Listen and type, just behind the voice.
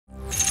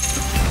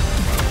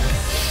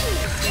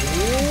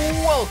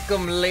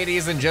Welcome,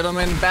 ladies and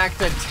gentlemen, back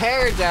to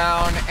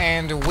Teardown,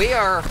 and we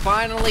are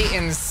finally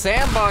in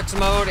sandbox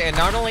mode. And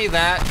not only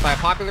that, by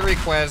popular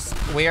request,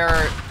 we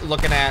are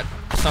looking at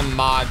some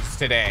mods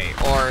today,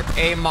 or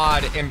a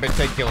mod in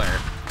particular.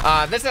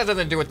 This has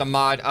nothing to do with the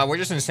mod. We're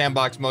just in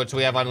sandbox mode, so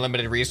we have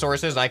unlimited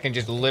resources. I can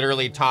just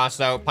literally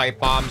toss out pipe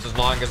bombs as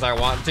long as I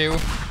want to.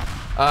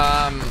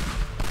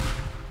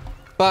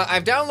 But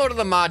I've downloaded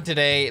the mod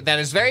today that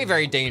is very,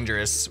 very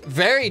dangerous.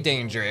 Very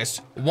dangerous.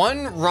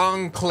 One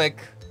wrong click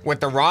with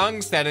the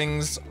wrong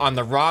settings on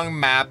the wrong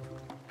map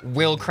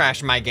will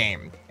crash my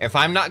game. If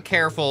I'm not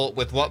careful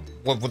with what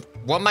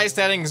my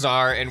settings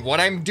are and what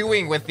I'm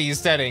doing with these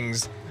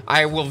settings,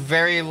 I will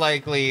very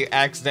likely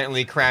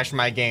accidentally crash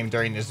my game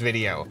during this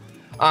video.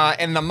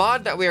 And the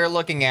mod that we are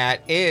looking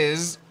at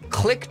is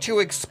Click to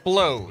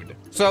Explode.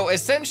 So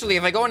essentially,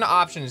 if I go into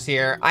options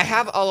here, I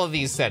have all of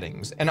these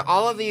settings, and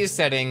all of these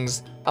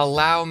settings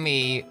allow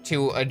me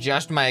to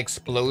adjust my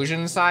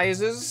explosion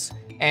sizes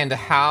and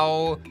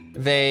how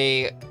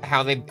they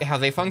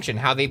function,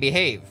 how they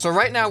behave. So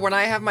right now, when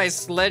I have my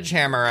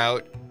sledgehammer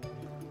out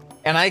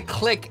and I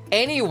click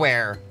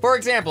anywhere, for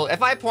example,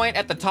 if I point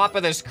at the top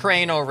of this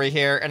crane over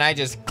here and I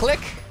just click,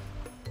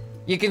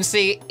 you can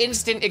see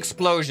instant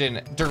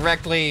explosion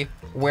directly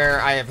where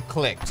I have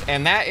clicked.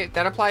 And that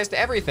applies to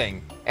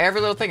everything.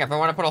 Every little thing. If I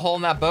want to put a hole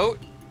in that boat,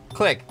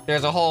 click,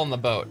 there's a hole in the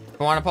boat. If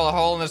I want to pull a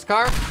hole in this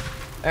car,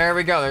 there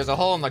we go, there's a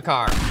hole in the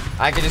car.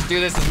 I can just do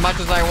this as much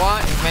as I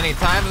want, as many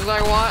times as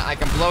I want. I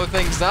can blow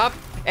things up.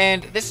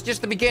 And this is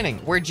just the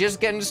beginning. We're just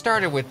getting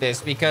started with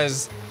this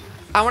because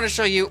I want to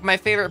show you my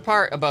favorite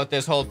part about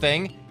this whole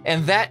thing,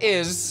 and that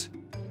is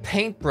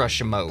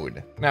paintbrush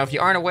mode. Now, if you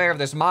aren't aware of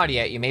this mod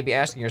yet, you may be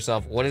asking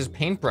yourself, what is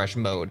paintbrush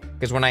mode?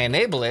 Because when I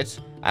enable it,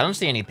 I don't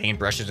see any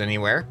paintbrushes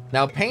anywhere.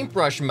 Now,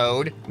 paintbrush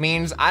mode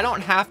means I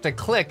don't have to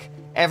click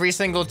every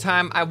single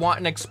time I want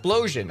an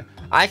explosion.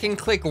 I can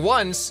click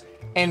once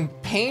and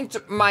paint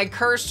my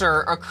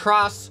cursor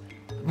across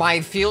my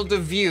field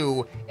of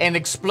view, and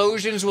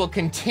explosions will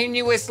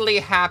continuously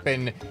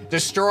happen,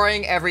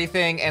 destroying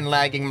everything and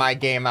lagging my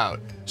game out.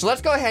 So let's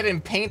go ahead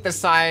and paint the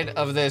side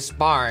of this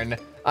barn.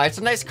 It's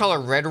a nice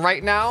color red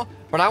right now,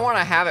 but I want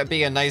to have it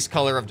be a nice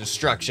color of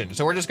destruction.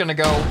 So we're just gonna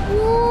go,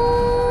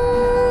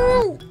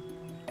 woo!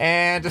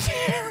 And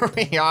there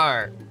we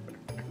are.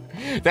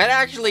 That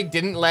actually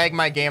didn't lag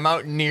my game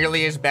out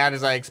nearly as bad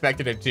as I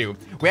expected it to.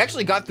 We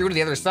actually got through to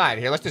the other side.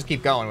 Here, let's just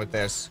keep going with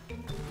this.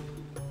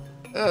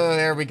 Oh,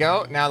 there we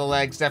go. Now the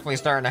lag's definitely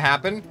starting to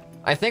happen.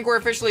 I think we're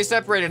officially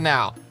separated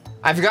now.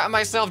 I've gotten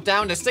myself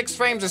down to 6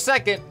 frames a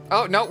second.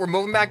 Oh, no, we're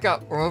moving back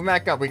up. We're moving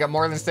back up. We got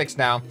more than 6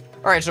 now.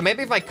 All right, so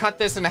maybe if I cut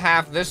this in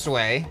half this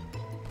way,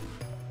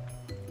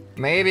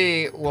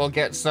 maybe we'll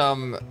get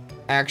some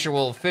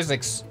actual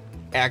physics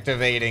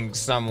activating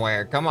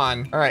somewhere. Come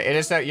on. All right, it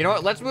is that. You know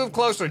what? Let's move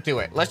closer to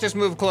it. Let's just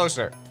move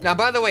closer. Now,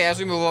 by the way, as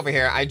we move over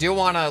here, I do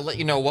want to let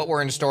you know what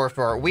we're in store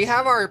for. We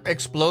have our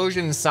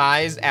explosion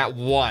size at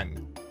 1.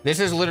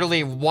 This is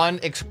literally 1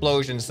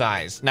 explosion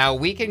size. Now,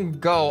 we can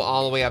go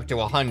all the way up to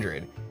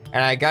 100.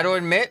 And I got to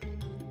admit,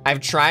 I've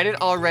tried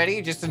it already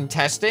just in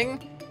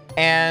testing,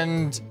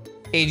 and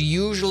it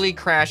usually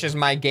crashes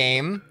my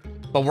game.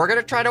 But we're going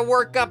to try to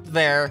work up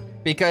there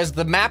because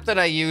the map that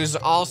I use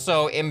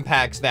also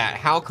impacts that,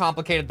 how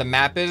complicated the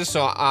map is.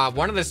 So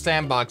one of the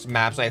sandbox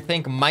maps, I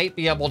think, might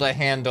be able to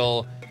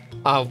handle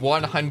a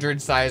 100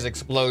 size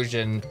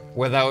explosion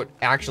without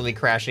actually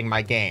crashing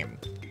my game.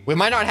 We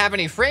might not have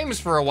any frames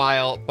for a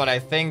while, but I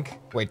think...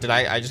 Wait,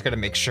 I just gotta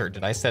make sure.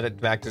 Did I set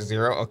it back to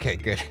 0? Okay,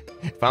 good.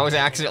 If I was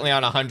accidentally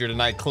on 100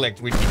 and I clicked,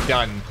 we'd be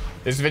done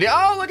this video.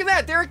 Oh, look at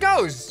that. There it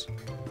goes.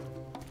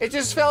 It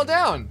just fell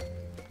down.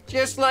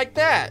 Just like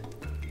that.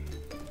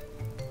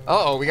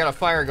 Uh-oh, we got a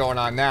fire going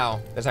on now.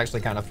 That's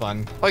actually kind of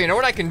fun. Oh, you know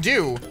what I can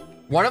do?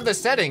 One of the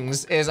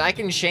settings is I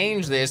can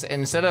change this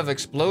instead of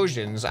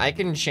explosions. I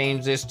can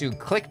change this to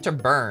click to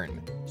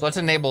burn. So let's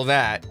enable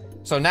that.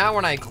 So now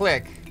when I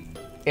click,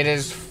 it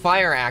is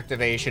fire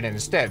activation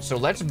instead. So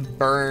let's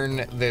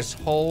burn this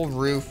whole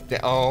roof.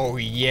 Oh,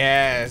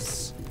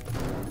 yes.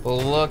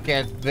 Look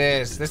at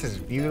this. This is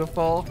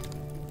beautiful.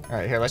 All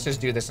right, here, let's just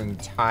do this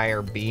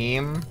entire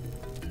beam.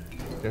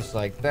 Just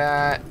like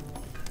that.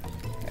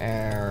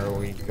 There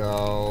we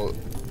go.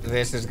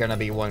 This is gonna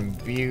be one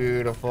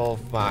beautiful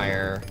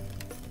fire.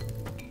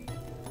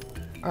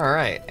 All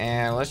right,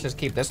 and let's just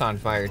keep this on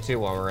fire too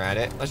while we're at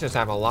it. Let's just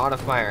have a lot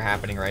of fire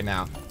happening right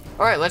now.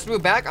 All right, let's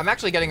move back. I'm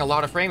actually getting a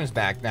lot of frames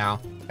back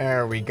now.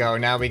 There we go.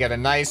 Now we got a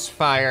nice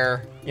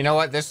fire. You know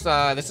what? This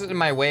is in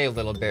my way a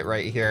little bit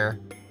right here.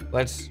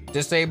 Let's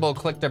disable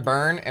click to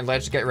burn and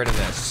let's get rid of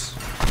this.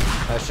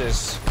 Let's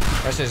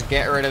just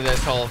get rid of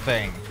this whole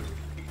thing.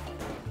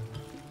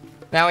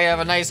 Now we have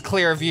a nice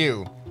clear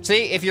view.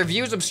 See, if your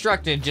view's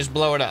obstructed, just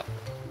blow it up.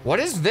 What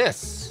is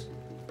this?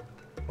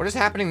 What is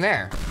happening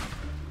there?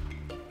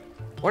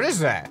 What is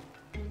that?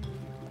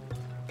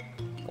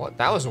 What?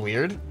 That was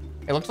weird.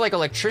 It looks like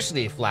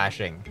electricity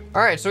flashing.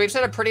 All right, so we've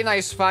set a pretty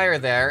nice fire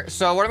there.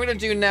 So what I'm gonna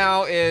do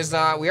now is,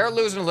 we are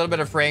losing a little bit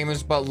of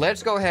frames, but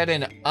let's go ahead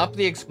and up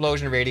the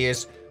explosion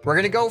radius. We're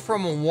gonna go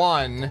from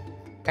 1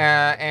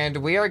 And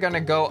we are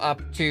gonna go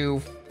up to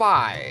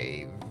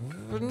 5.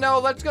 No,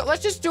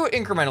 let's just do it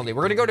incrementally.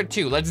 We're gonna go to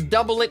 2. Let's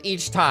double it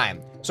each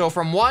time. So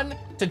from 1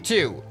 to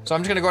 2. So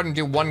I'm just gonna go ahead and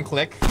do 1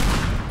 click.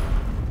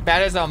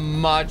 That is a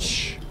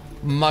much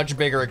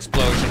bigger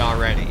explosion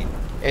already.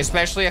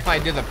 Especially if I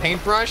do the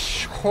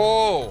paintbrush.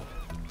 Oh.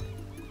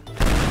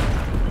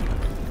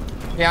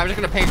 Yeah, I'm just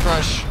gonna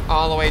paintbrush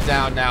all the way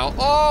down now.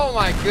 Oh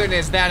my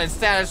goodness, that is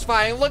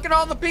satisfying. Look at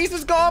all the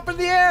pieces go up in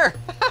the air.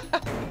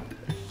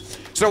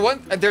 So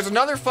there's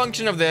another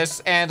function of this,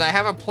 and I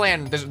have a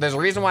plan. There's a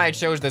reason why I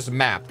chose this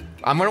map.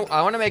 I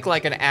want to make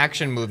like an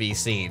action movie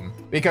scene,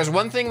 because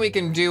one thing we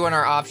can do in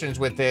our options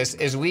with this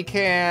is we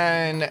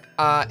can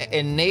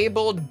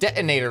enable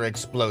detonator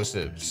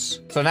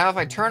explosives. So now if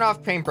I turn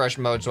off paintbrush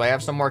mode, so I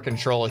have some more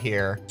control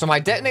here. So my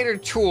detonator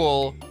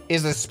tool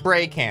is a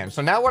spray can.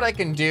 So now what I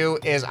can do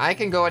is I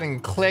can go ahead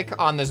and click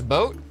on this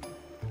boat,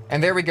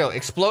 and there we go.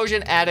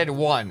 Explosion added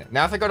 1.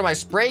 Now if I go to my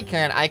spray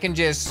can, I can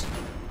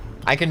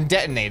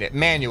detonate it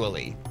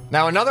manually.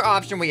 Now, another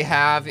option we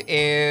have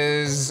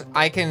is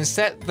I can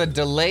set the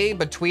delay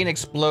between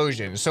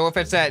explosions. So if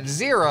it's at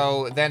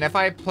 0, then if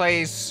I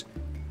place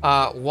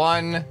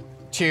 1,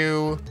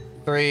 2,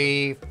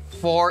 3,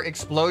 4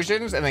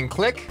 explosions and then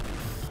click,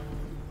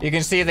 you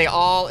can see they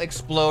all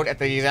explode at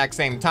the exact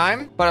same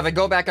time. But if I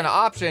go back into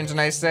options and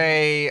I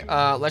say,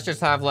 let's just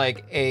have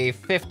like a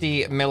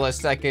 50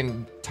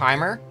 millisecond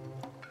timer.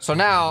 So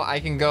now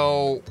I can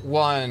go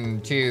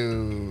 1,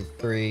 2,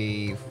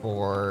 3,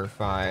 4,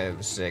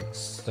 5, 6,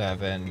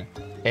 7,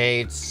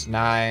 8,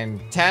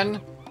 9,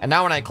 10. And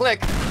now when I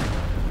click,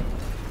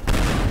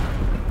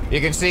 you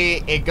can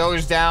see it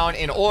goes down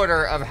in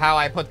order of how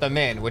I put them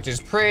in, which is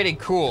pretty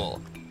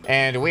cool.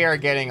 And we are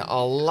getting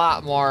a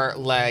lot more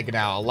lag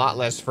now, a lot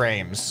less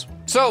frames.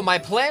 So my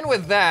plan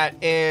with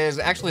that is,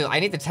 actually, I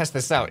need to test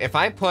this out. If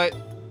I put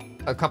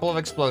a couple of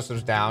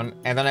explosives down,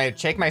 and then I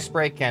take my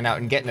spray can out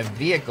and get in a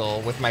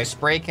vehicle with my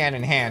spray can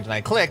in hand, and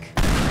I click,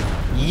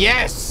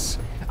 yes!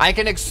 I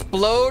can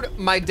explode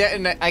my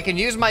detonator. I can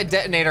use my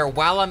detonator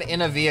while I'm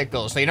in a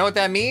vehicle. So you know what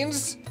that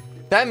means?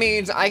 That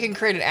means I can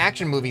create an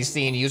action movie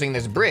scene using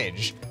this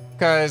bridge,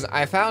 because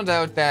I found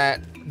out that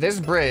this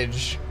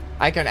bridge,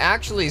 I can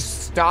actually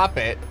stop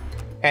it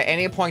at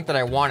any point that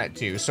I want it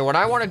to. So what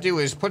I want to do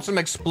is put some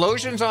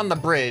explosions on the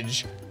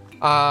bridge.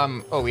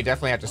 Oh, we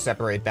definitely have to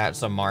separate that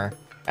some more.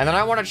 And then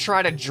I want to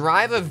try to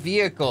drive a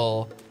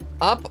vehicle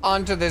up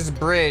onto this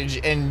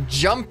bridge and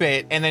jump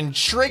it, and then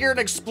trigger an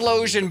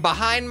explosion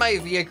behind my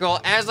vehicle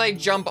as I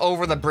jump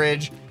over the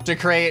bridge to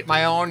create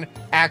my own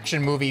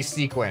action movie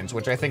sequence,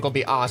 which I think will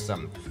be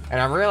awesome.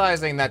 And I'm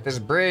realizing that this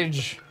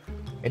bridge,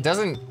 it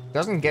doesn't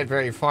get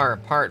very far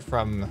apart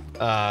from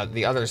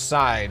the other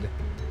side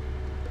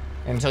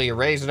until you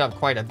raise it up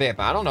quite a bit,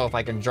 but I don't know if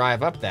I can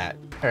drive up that.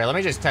 Here, let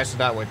me just test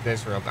it out with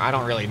this real quick. I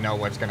don't really know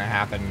what's gonna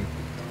happen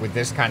with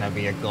this kind of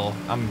vehicle.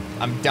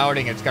 I'm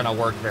doubting it's gonna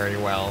work very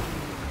well.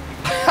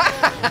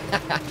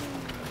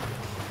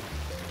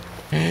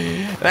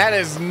 That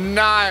is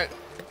not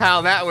how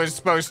that was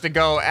supposed to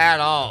go at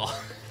all.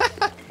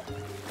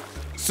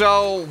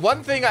 So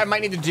one thing I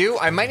might need to do,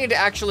 I might need to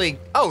actually,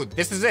 oh,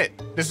 this is it.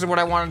 This is what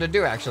I wanted to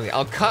do actually.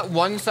 I'll cut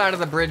one side of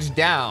the bridge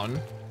down,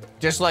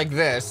 just like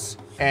this.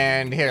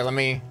 And here, let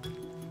me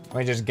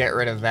just get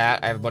rid of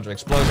that. I have a bunch of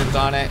explosions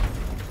on it.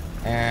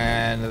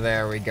 And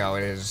there we go.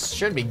 It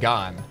should be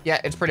gone. Yeah,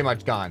 it's pretty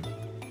much gone.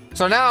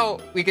 So now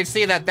we can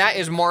see that that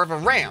is more of a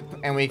ramp,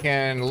 and we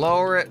can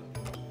lower it.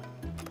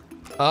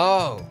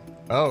 Oh,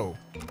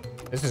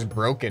 this is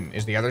broken.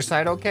 Is the other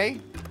side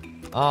okay?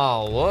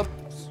 Oh,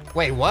 whoops.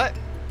 Wait, what?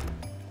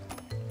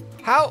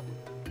 How?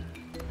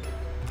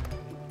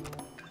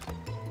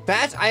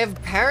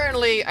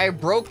 I've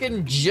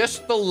broken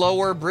just the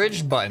lower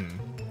bridge button.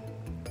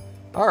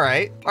 All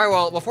right,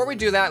 well, before we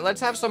do that,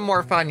 let's have some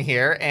more fun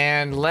here,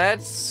 and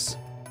let's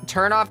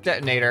turn off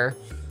detonator.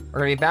 We're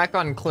gonna be back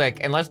on click,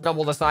 and let's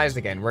double the size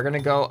again. We're gonna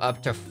go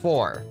up to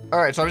 4. All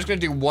right, so I'm just gonna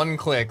do 1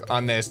 click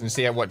on this and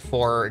see at what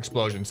 4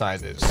 explosion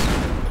size is.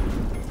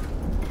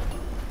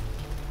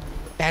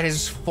 That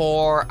is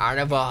 4 out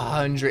of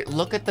 100.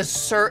 Look at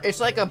the it's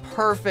like a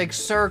perfect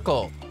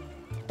circle.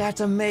 That's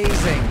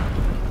amazing.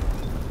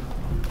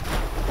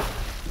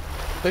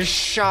 The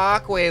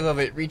shockwave of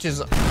it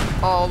reaches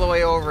all the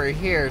way over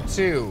here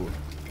too.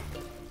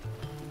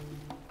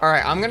 All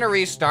right, I'm gonna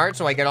restart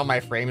so I get all my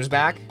frames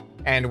back,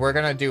 and we're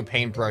gonna do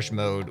paintbrush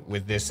mode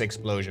with this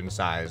explosion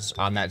size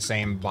on that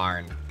same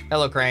barn.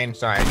 Hello, Crane.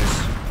 Sorry,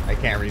 I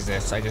can't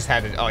resist. I just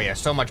had to, oh yeah,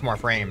 so much more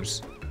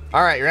frames.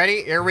 All right,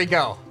 ready? Here we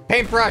go.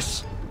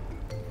 Paintbrush.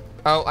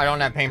 Oh, I don't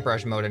have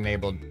paintbrush mode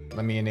enabled.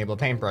 Let me enable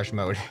paintbrush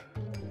mode.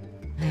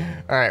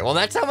 All right, well,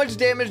 that's how much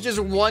damage just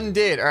 1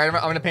 did. All right,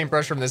 I'm gonna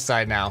paintbrush from this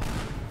side now.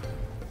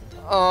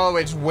 Oh,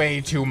 it's way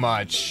too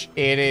much.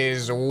 It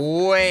is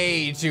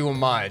way too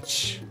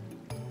much.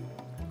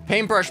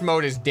 Paintbrush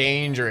mode is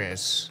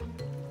dangerous.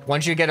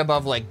 Once you get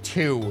above like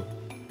 2,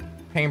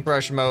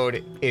 paintbrush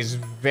mode is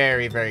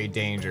very, very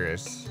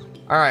dangerous.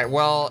 All right,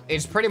 well,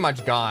 it's pretty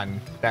much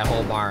gone, that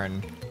whole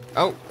barn.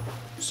 Oh,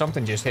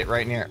 something just hit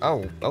right near.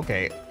 Oh,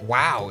 okay.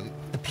 Wow,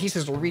 the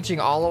pieces are reaching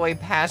all the way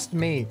past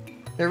me.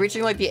 They're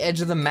reaching like the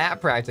edge of the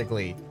map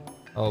practically.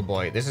 Oh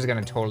boy, this is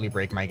gonna totally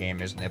break my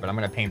game, isn't it? But I'm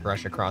gonna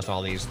paintbrush across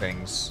all these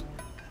things.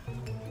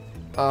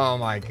 Oh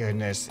my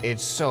goodness,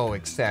 it's so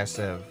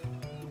excessive.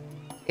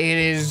 It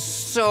is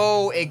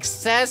so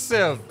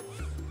excessive.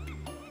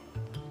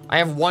 I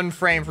have 1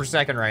 frame per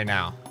second right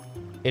now.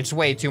 It's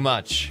way too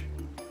much.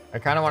 I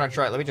kind of want to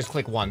try. Let me just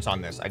click once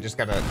on this. I just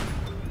gotta.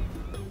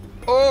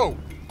 Oh!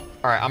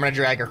 All right, I'm gonna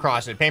drag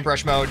across it.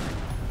 Paintbrush mode.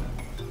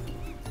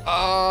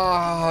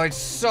 Oh, it's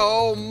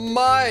so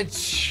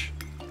much.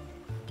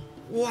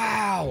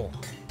 Wow.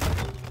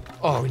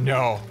 Oh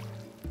no.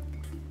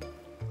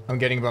 I'm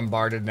getting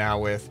bombarded now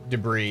with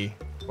debris.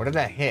 What did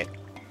that hit?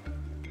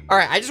 All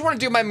right, I just want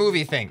to do my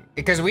movie thing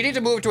because we need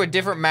to move to a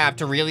different map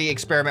to really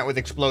experiment with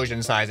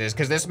explosion sizes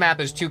because this map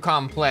is too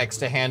complex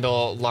to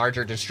handle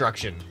larger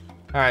destruction.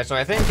 All right, so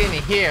I think in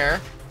here,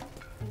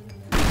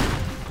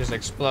 just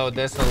explode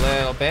this a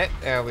little bit.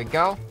 There we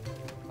go.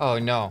 Oh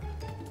no.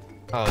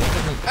 Oh, this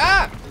isn't,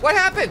 ah, what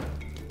happened?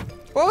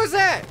 What was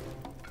that?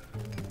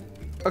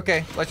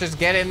 Okay, let's just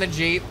get in the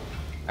Jeep.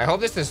 I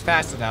hope this is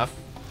fast enough.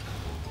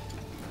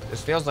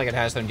 This feels like it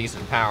has some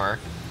decent power.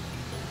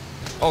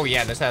 Oh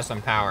yeah, this has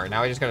some power.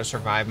 Now I just gotta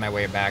survive my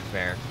way back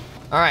there.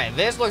 All right,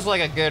 this looks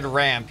like a good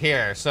ramp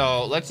here.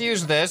 So let's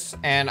use this,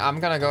 and I'm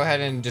gonna go ahead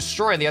and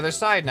destroy the other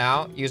side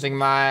now using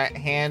my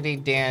handy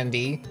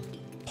dandy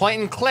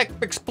point and click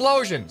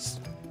explosions.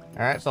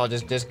 All right, so I'll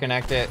just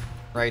disconnect it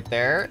right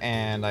there,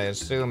 and I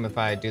assume if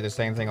I do the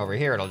same thing over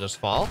here, it'll just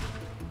fall.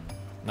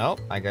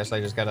 Nope, I guess I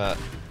just gotta...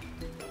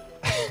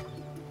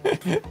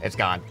 It's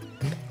gone.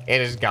 It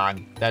is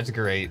gone. That's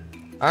great.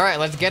 All right,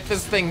 let's get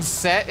this thing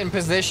set in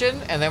position,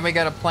 and then we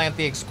gotta plant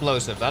the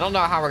explosives. I don't know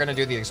how we're gonna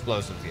do the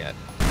explosives yet.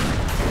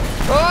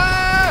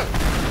 Oh!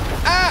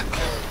 Ah!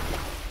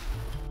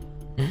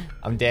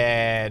 I'm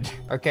dead.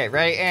 Okay,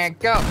 ready, and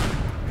go.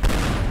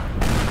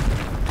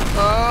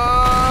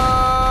 Oh!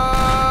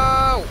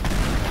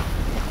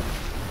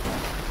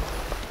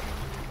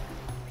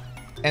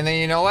 And then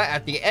you know what?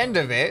 At the end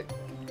of it,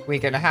 we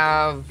can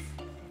have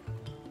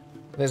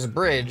this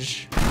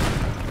bridge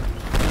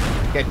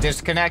get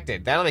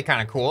disconnected. That'll be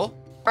kind of cool.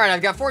 All right,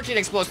 I've got 14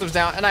 explosives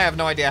down, and I have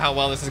no idea how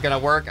well this is gonna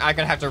work. I'm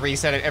gonna have to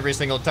reset it every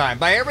single time.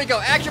 But here we go,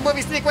 action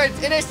movie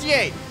sequence,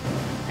 initiate.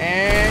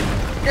 And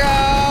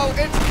go,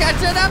 it's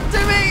catching up to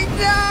me,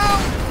 no!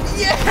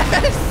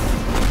 Yes!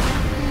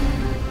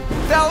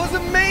 That was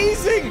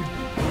amazing!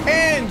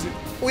 And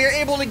we are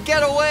able to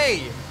get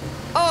away.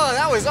 Oh,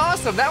 that was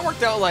awesome. That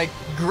worked out like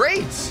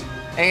great.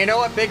 And you know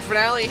what, big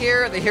finale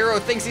here. The hero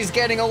thinks he's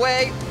getting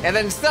away, and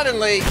then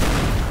suddenly,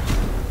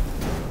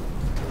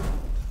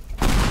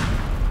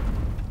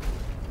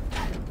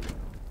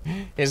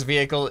 his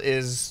vehicle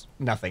is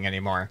nothing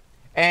anymore.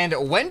 And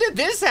when did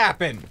this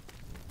happen?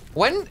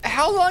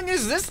 How long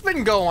has this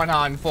been going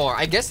on for?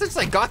 I guess since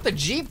I got the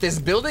Jeep, this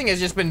building has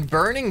just been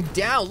burning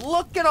down.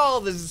 Look at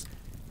all this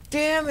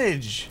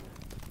damage.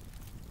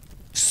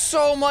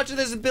 So much of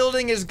this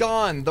building is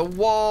gone. The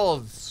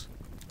walls.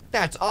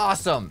 That's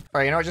awesome. All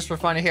right, you know what, just for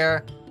fun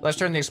here, let's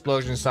turn the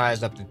explosion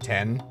size up to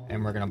 10,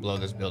 and we're gonna blow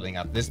this building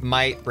up. This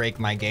might break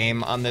my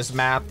game on this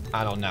map.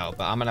 I don't know,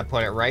 but I'm gonna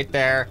put it right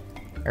there.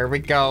 Here we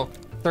go.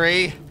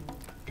 3,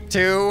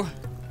 2,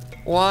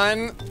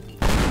 1.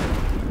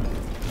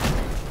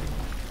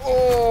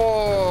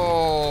 Oh!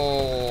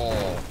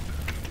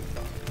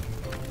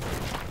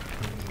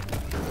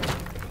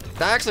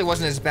 That actually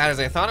wasn't as bad as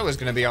I thought it was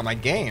gonna be on my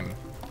game.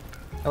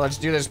 Now let's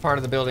do this part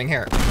of the building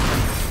here.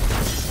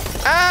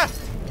 Ah!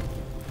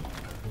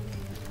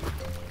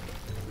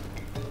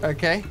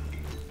 Okay.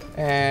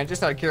 And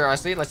just out of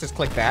curiosity, let's just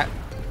click that.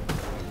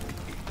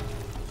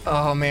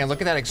 Oh man, look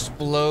at that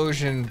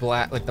explosion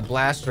like the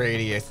blast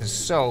radius is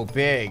so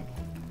big.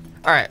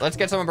 All right, let's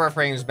get some of our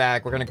frames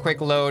back. We're gonna quick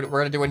load.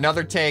 We're gonna do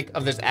another take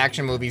of this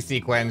action movie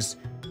sequence,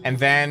 and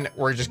then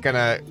we're just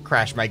gonna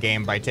crash my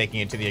game by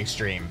taking it to the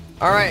extreme.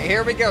 All right,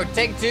 here we go,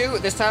 take 2.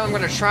 This time I'm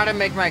gonna try to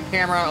make my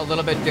camera a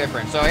little bit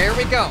different. So here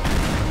we go.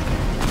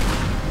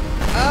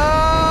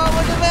 Oh,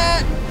 look at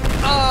that.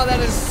 Oh, that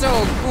is so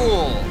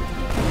cool.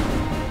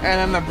 And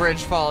then the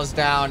bridge falls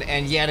down,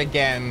 and yet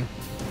again,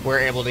 we're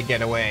able to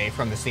get away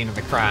from the scene of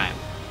the crime.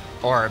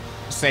 Or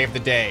save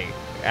the day,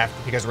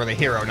 because we're the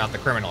hero, not the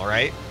criminal,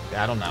 right?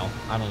 I don't know.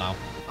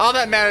 All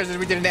that matters is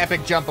we did an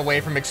epic jump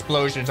away from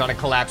explosions on a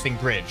collapsing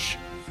bridge.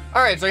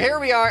 All right, so here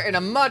we are in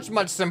a much,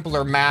 much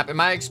simpler map. In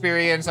my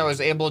experience, I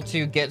was able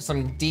to get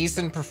some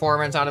decent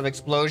performance out of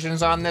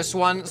explosions on this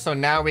one. So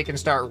now we can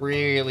start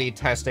really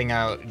testing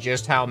out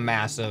just how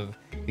massive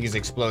these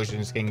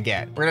explosions can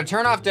get. We're gonna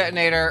turn off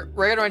detonator.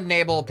 We're gonna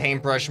enable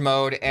paintbrush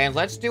mode, and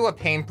let's do a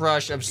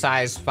paintbrush of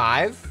size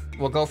 5.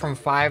 We'll go from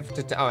 5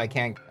 to, oh, I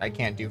can't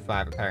do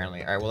 5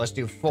 apparently. All right, well, let's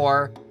do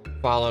 4,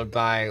 followed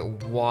by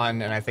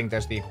 1, and I think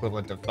that's the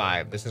equivalent of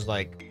 5. This is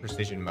like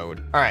precision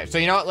mode. All right, so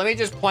you know what? Let me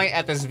just point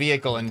at this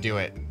vehicle and do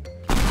it.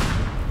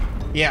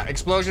 Yeah,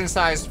 explosion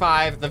size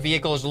 5. The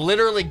vehicle is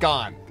literally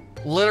gone.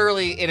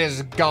 Literally, it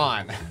is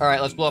gone. All right,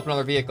 let's blow up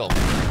another vehicle.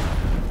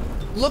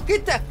 Look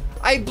at that.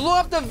 I blew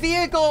up the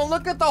vehicle and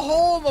look at the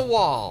hole in the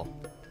wall.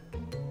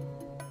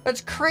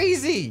 That's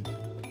crazy.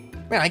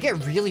 Man, I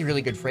get really,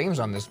 really good frames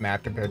on this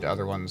map compared to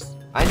other ones.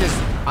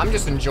 I'm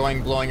just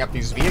enjoying blowing up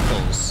these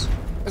vehicles.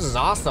 This is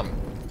awesome.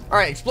 All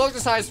right, explosion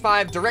size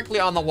 5 directly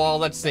on the wall.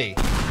 Let's see.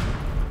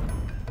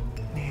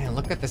 Man,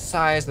 look at the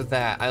size of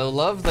that. I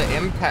love the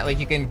impact. Like,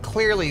 you can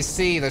clearly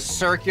see the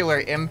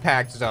circular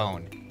impact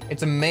zone.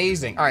 It's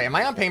amazing. All right, am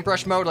I on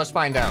paintbrush mode? Let's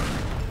find out.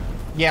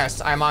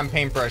 Yes, I'm on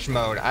paintbrush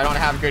mode. I don't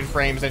have good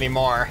frames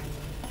anymore.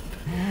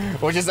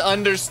 Which is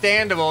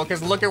understandable,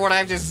 because look at what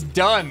I've just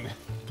done.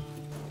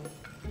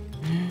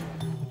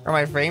 Are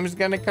my frames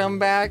gonna come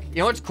back? You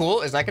know what's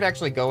cool is I could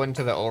actually go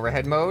into the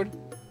overhead mode,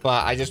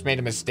 but I just made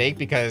a mistake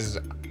because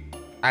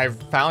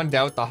I've found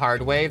out the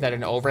hard way that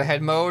in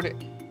overhead mode,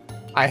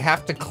 I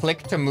have to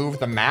click to move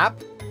the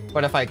map,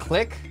 but if I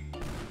click,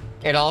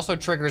 it also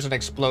triggers an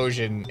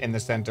explosion in the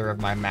center of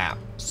my map.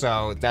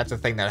 So that's a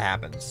thing that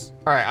happens.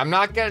 All right, I'm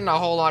not getting a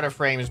whole lot of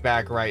frames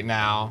back right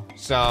now.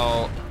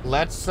 So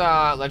let's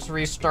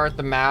restart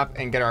the map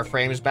and get our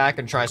frames back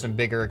and try some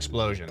bigger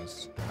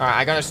explosions. All right,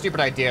 I got a stupid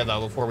idea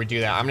though before we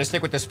do that. I'm gonna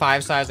stick with this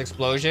 5-size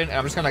explosion and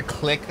I'm just gonna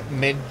click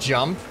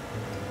mid-jump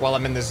while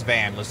I'm in this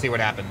van. Let's see what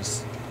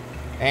happens.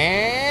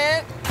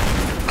 And...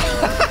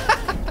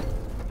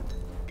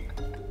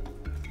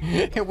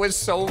 It was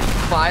so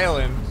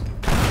violent.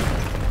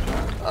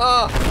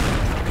 Oh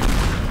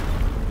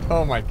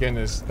my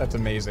goodness, that's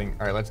amazing.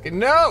 All right, let's get,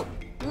 no!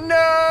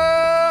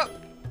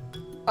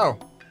 Oh,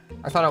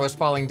 I thought I was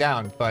falling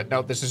down, but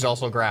nope, this is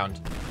also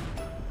ground.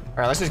 All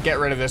right, let's just get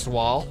rid of this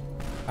wall.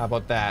 How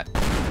about that?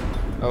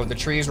 Oh, the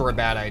trees were a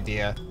bad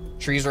idea.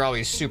 Trees are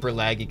always super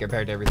laggy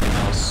compared to everything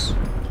else.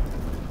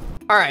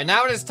 All right,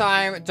 now it is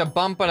time to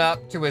bump it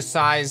up to a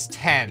size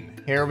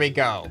 10. Here we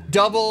go.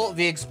 Double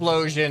the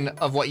explosion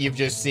of what you've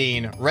just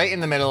seen. Right in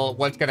the middle,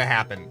 what's gonna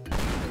happen?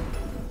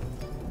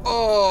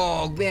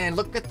 Oh, man,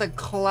 look at the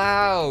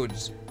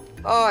clouds.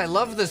 Oh, I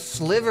love the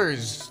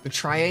slivers. The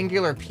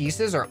triangular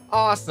pieces are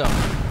awesome.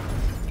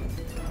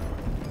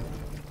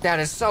 That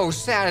is so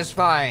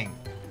satisfying.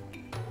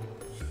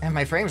 And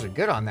my frames are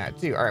good on that,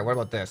 too. All right, what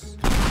about this?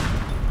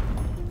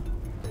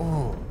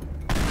 Oh.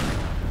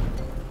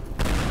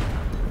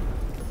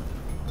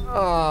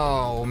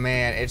 Oh,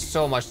 man, it's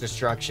so much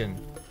destruction.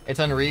 It's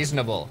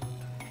unreasonable.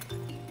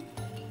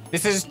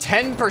 This is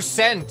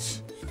 10%.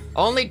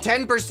 Only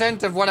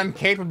 10% of what I'm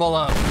capable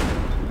of.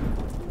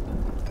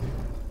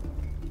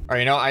 All right,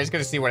 you know, I just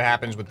gotta see what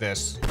happens with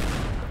this.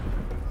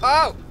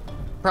 Oh!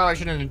 Probably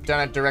shouldn't have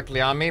done it directly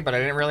on me, but I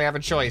didn't really have a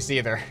choice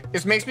either.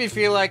 This makes me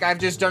feel like I've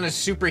just done a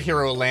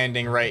superhero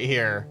landing right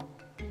here.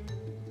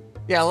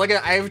 Yeah, look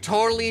at, I've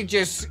totally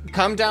just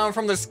come down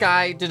from the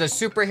sky, did a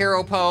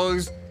superhero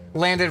pose,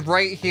 landed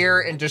right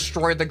here, and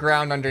destroyed the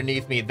ground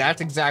underneath me.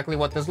 That's exactly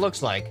what this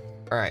looks like.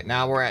 All right,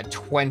 now we're at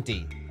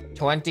 20.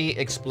 20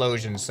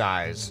 explosion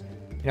size.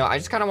 You know, I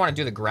just kind of want to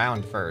do the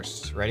ground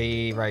first.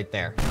 Ready? Right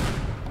there.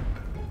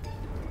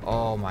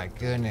 Oh my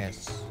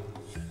goodness.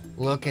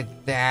 Look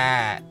at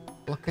that.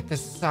 Look at the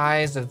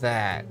size of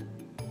that.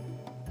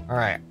 All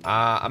right,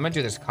 I'm gonna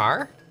do this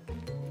car.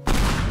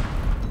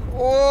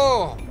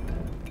 Whoa!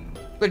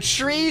 The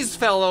trees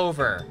fell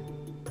over.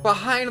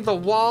 Behind the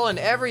wall and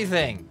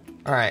everything.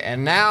 All right,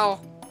 and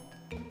now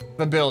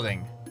the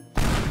building.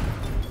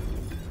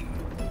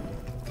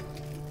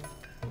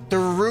 The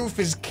roof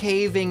is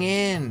caving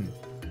in.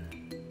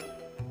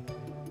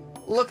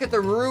 Look at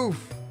the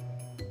roof.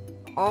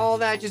 All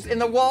that just,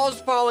 and the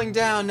wall's falling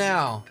down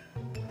now.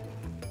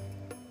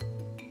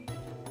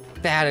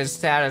 That is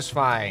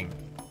satisfying.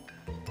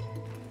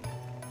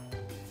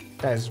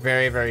 That is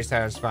very, very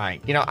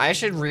satisfying. You know, I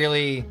should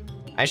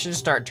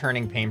start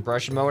turning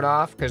paintbrush mode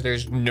off because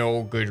there's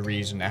no good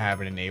reason to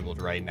have it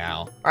enabled right now.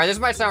 All right, this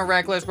might sound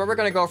reckless, but we're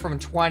gonna go from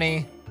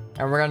 20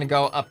 and we're gonna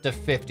go up to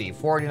 50.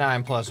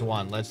 49 plus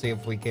 1. Let's see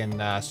if we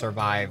can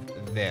survive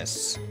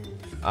this.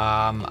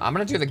 I'm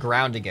gonna do the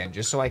ground again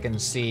just so I can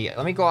see.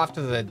 Let me go off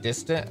to the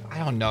distant. I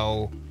don't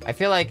know. I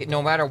feel like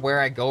no matter where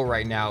I go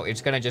right now,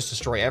 it's gonna just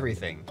destroy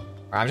everything.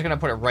 All right, I'm just gonna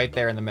put it right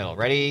there in the middle.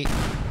 Ready?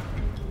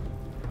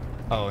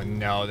 Oh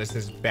no, this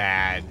is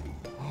bad.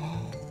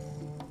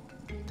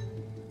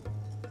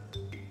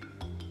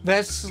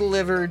 That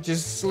sliver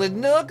just slid.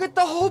 Look at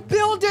the whole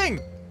building!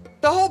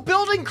 The whole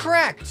building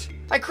cracked!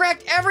 I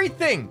cracked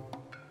everything!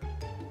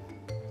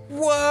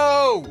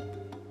 Whoa!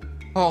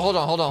 Oh,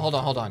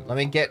 hold on. Let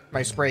me get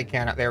my spray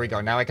can out. There we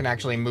go. Now I can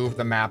actually move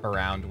the map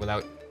around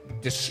without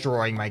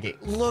destroying my game.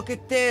 Look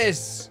at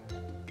this!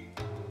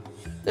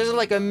 There's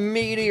like a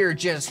meteor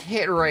just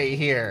hit right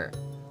here.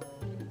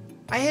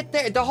 I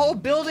hit the whole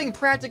building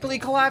practically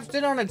collapsed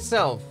in on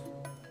itself.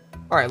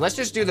 All right, let's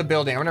just do the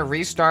building. I'm gonna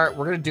restart.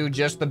 We're gonna do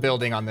just the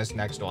building on this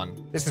next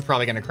one. This is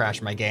probably gonna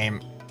crash my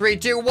game. 3,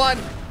 2, 1.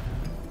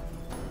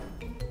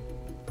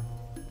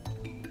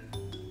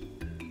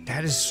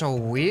 That is so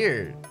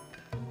weird.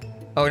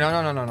 Oh,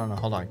 no.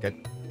 Hold on, get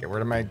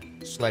rid of my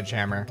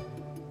sledgehammer.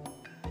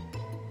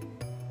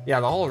 Yeah,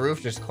 the whole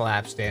roof just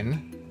collapsed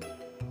in.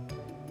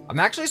 I'm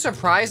actually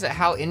surprised at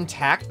how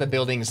intact the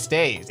building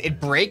stays.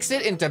 It breaks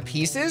it into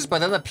pieces, but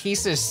then the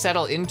pieces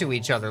settle into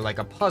each other like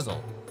a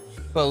puzzle.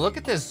 But look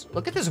at this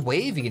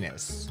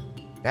waviness.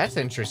 That's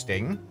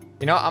interesting.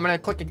 You know, I'm gonna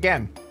click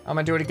again. I'm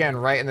gonna do it again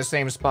right in the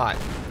same spot.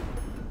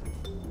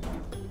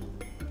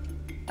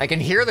 I can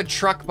hear the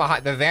truck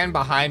behind, the van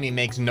behind me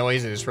makes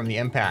noises from the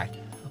impact.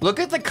 Look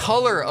at the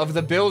color of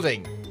the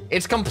building.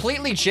 It's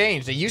completely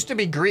changed. It used to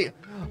be green.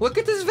 Look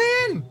at this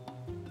van.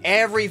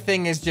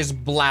 Everything is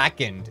just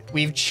blackened.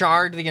 We've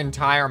charred the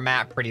entire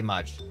map pretty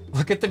much.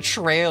 Look at the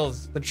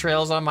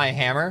trails on my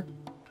hammer.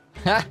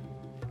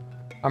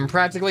 I'm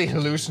practically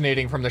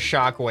hallucinating from the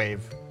shockwave.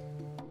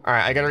 All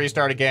right, I gotta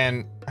restart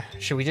again.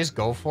 Should we just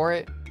go for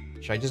it?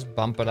 Should I just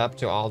bump it up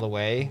to all the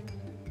way?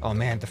 Oh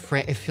man, the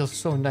frame, it feels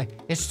so nice.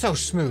 It's so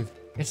smooth.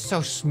 It's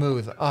so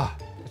smooth. Oh,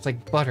 it's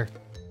like butter.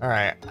 All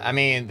right, I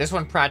mean, this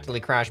one practically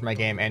crashed my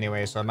game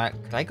anyway, so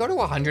could I go to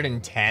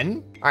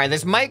 110? All right,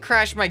 this might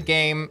crash my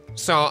game,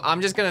 so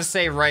I'm just gonna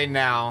say right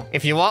now,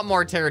 if you want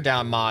more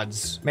Teardown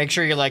mods, make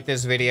sure you like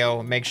this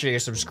video, make sure you're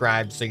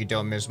subscribed so you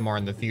don't miss more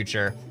in the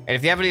future. And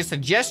if you have any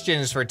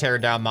suggestions for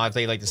Teardown mods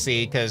that you'd like to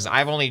see, because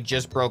I've only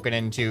just broken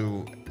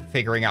into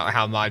figuring out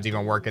how mods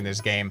even work in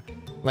this game,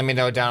 let me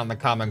know down in the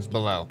comments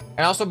below.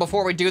 And also,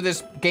 before we do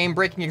this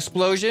game-breaking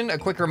explosion, a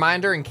quick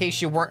reminder in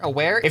case you weren't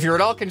aware, if you're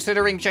at all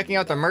considering checking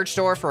out the merch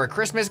store for a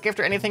Christmas gift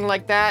or anything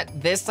like that,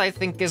 this I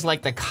think is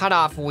like the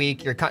cutoff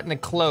week. You're cutting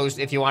it close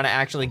if you want to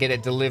actually get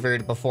it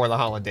delivered before the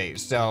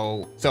holidays.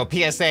 So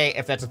PSA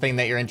if that's a thing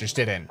that you're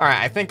interested in. All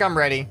right, I think I'm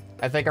ready.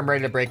 I think I'm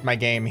ready to break my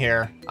game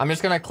here. I'm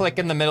just gonna click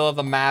in the middle of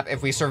the map.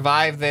 If we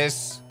survive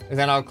this,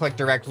 then I'll click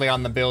directly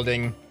on the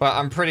building. But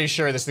I'm pretty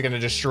sure this is gonna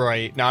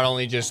destroy not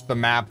only just the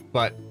map,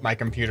 but my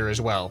computer as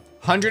well.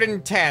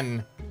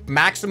 110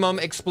 maximum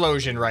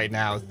explosion right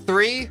now.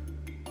 3,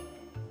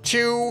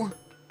 2,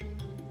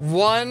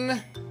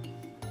 1.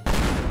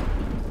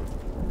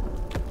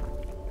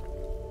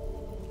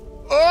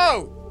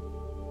 Oh!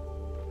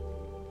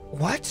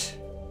 What?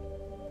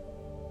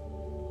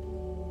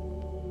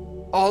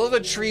 All of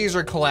the trees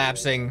are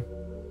collapsing.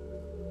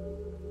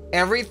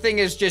 Everything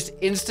is just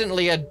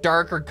instantly a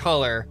darker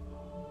color.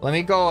 Let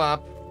me go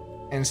up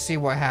and see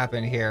what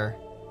happened here.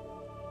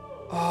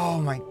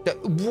 Oh my,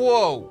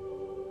 whoa.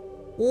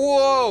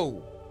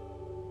 Whoa.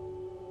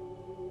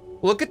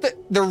 Look at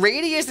the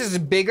radius is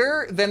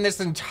bigger than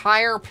this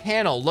entire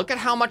panel. Look at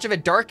how much of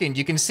it darkened.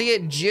 You can see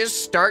it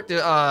just start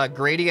to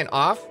gradient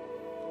off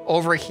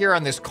over here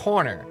on this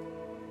corner.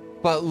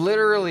 But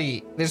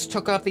literally, this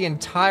took up the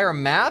entire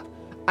map.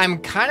 I'm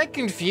kind of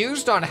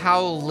confused on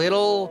how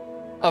little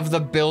of the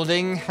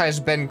building has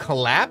been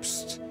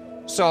collapsed.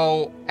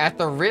 So at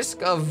the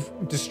risk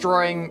of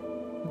destroying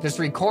this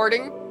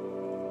recording,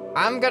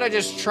 I'm gonna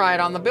just try it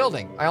on the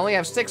building. I only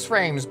have 6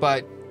 frames,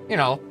 but you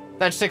know,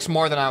 that's 6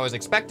 more than I was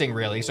expecting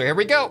really. So here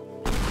we go.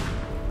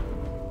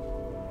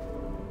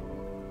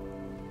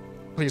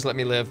 Please let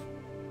me live.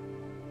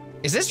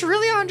 Is this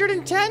really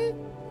 110?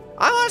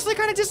 I'm honestly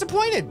kind of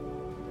disappointed.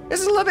 This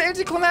is a little bit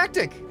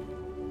anticlimactic.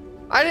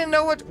 I didn't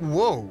know what,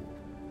 whoa.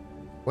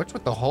 What's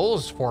with the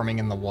holes forming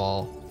in the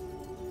wall?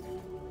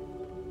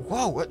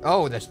 Whoa, what?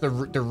 Oh, that's the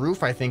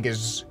roof, I think,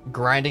 is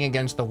grinding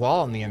against the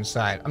wall on the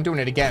inside. I'm doing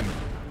it again.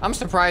 I'm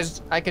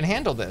surprised I can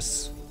handle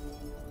this.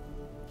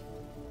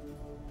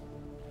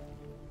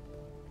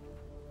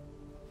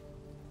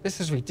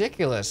 This is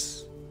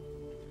ridiculous.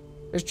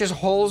 There's just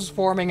holes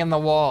forming in the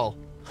wall.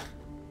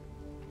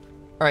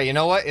 All right, you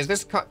know what? Is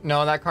this car?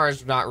 No, that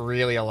car's not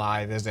really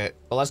alive, is it?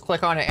 But let's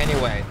click on it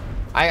anyway.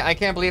 I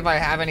can't believe I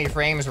have any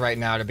frames right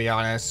now, to be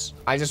honest.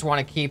 I just want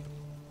to keep...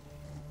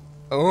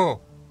 Oh.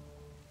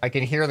 I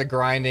can hear the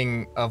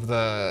grinding of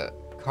the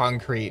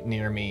concrete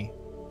near me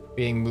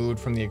being moved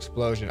from the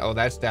explosion. Oh,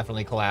 that's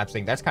definitely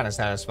collapsing. That's kind of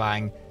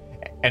satisfying.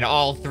 And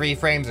all 3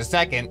 frames a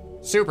second.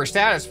 Super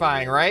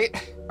satisfying,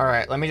 right? All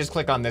right, let me just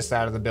click on this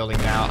side of the building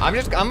now. I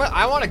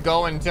want to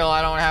go until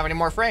I don't have any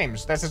more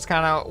frames. That's just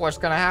kind of what's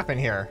going to happen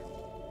here.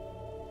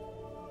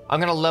 I'm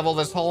going to level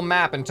this whole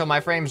map until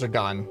my frames are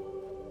gone.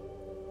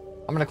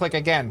 I'm gonna click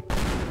again.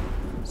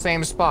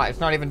 Same spot. It's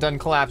not even done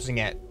collapsing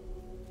yet.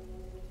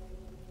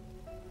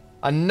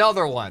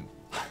 Another one.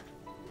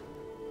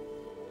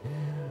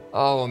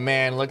 Oh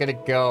man, look at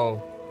it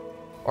go.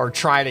 Or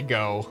try to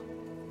go.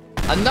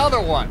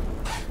 Another one.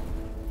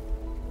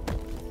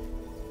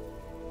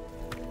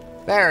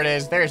 There it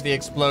is. There's the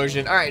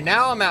explosion. All right,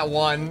 now I'm at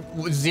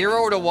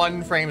 0 to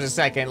 1 frames a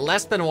second.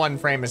 Less than 1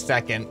 frame a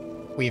second.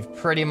 We've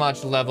pretty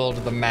much leveled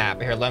the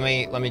map. Here, let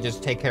me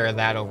just take care of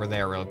that over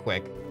there real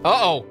quick.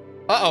 Uh-oh.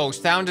 Uh-oh,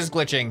 sound is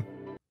glitching.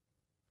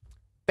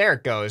 There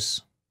it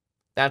goes.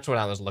 That's what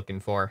I was looking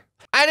for.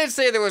 I did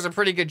say there was a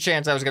pretty good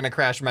chance I was gonna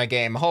crash my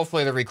game.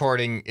 Hopefully the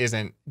recording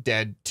isn't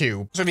dead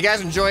too. So if you guys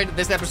enjoyed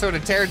this episode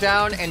of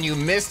Teardown and you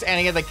missed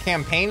any of the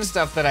campaign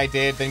stuff that I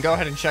did, then go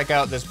ahead and check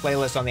out this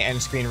playlist on the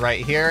end screen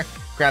right here.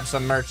 Grab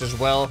some merch as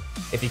well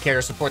if you care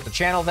to support the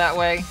channel that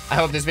way. I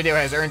hope this video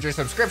has earned your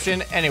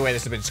subscription. Anyway,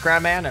 this has been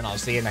ScrapMan, and I'll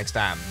see you next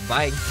time.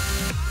 Bye.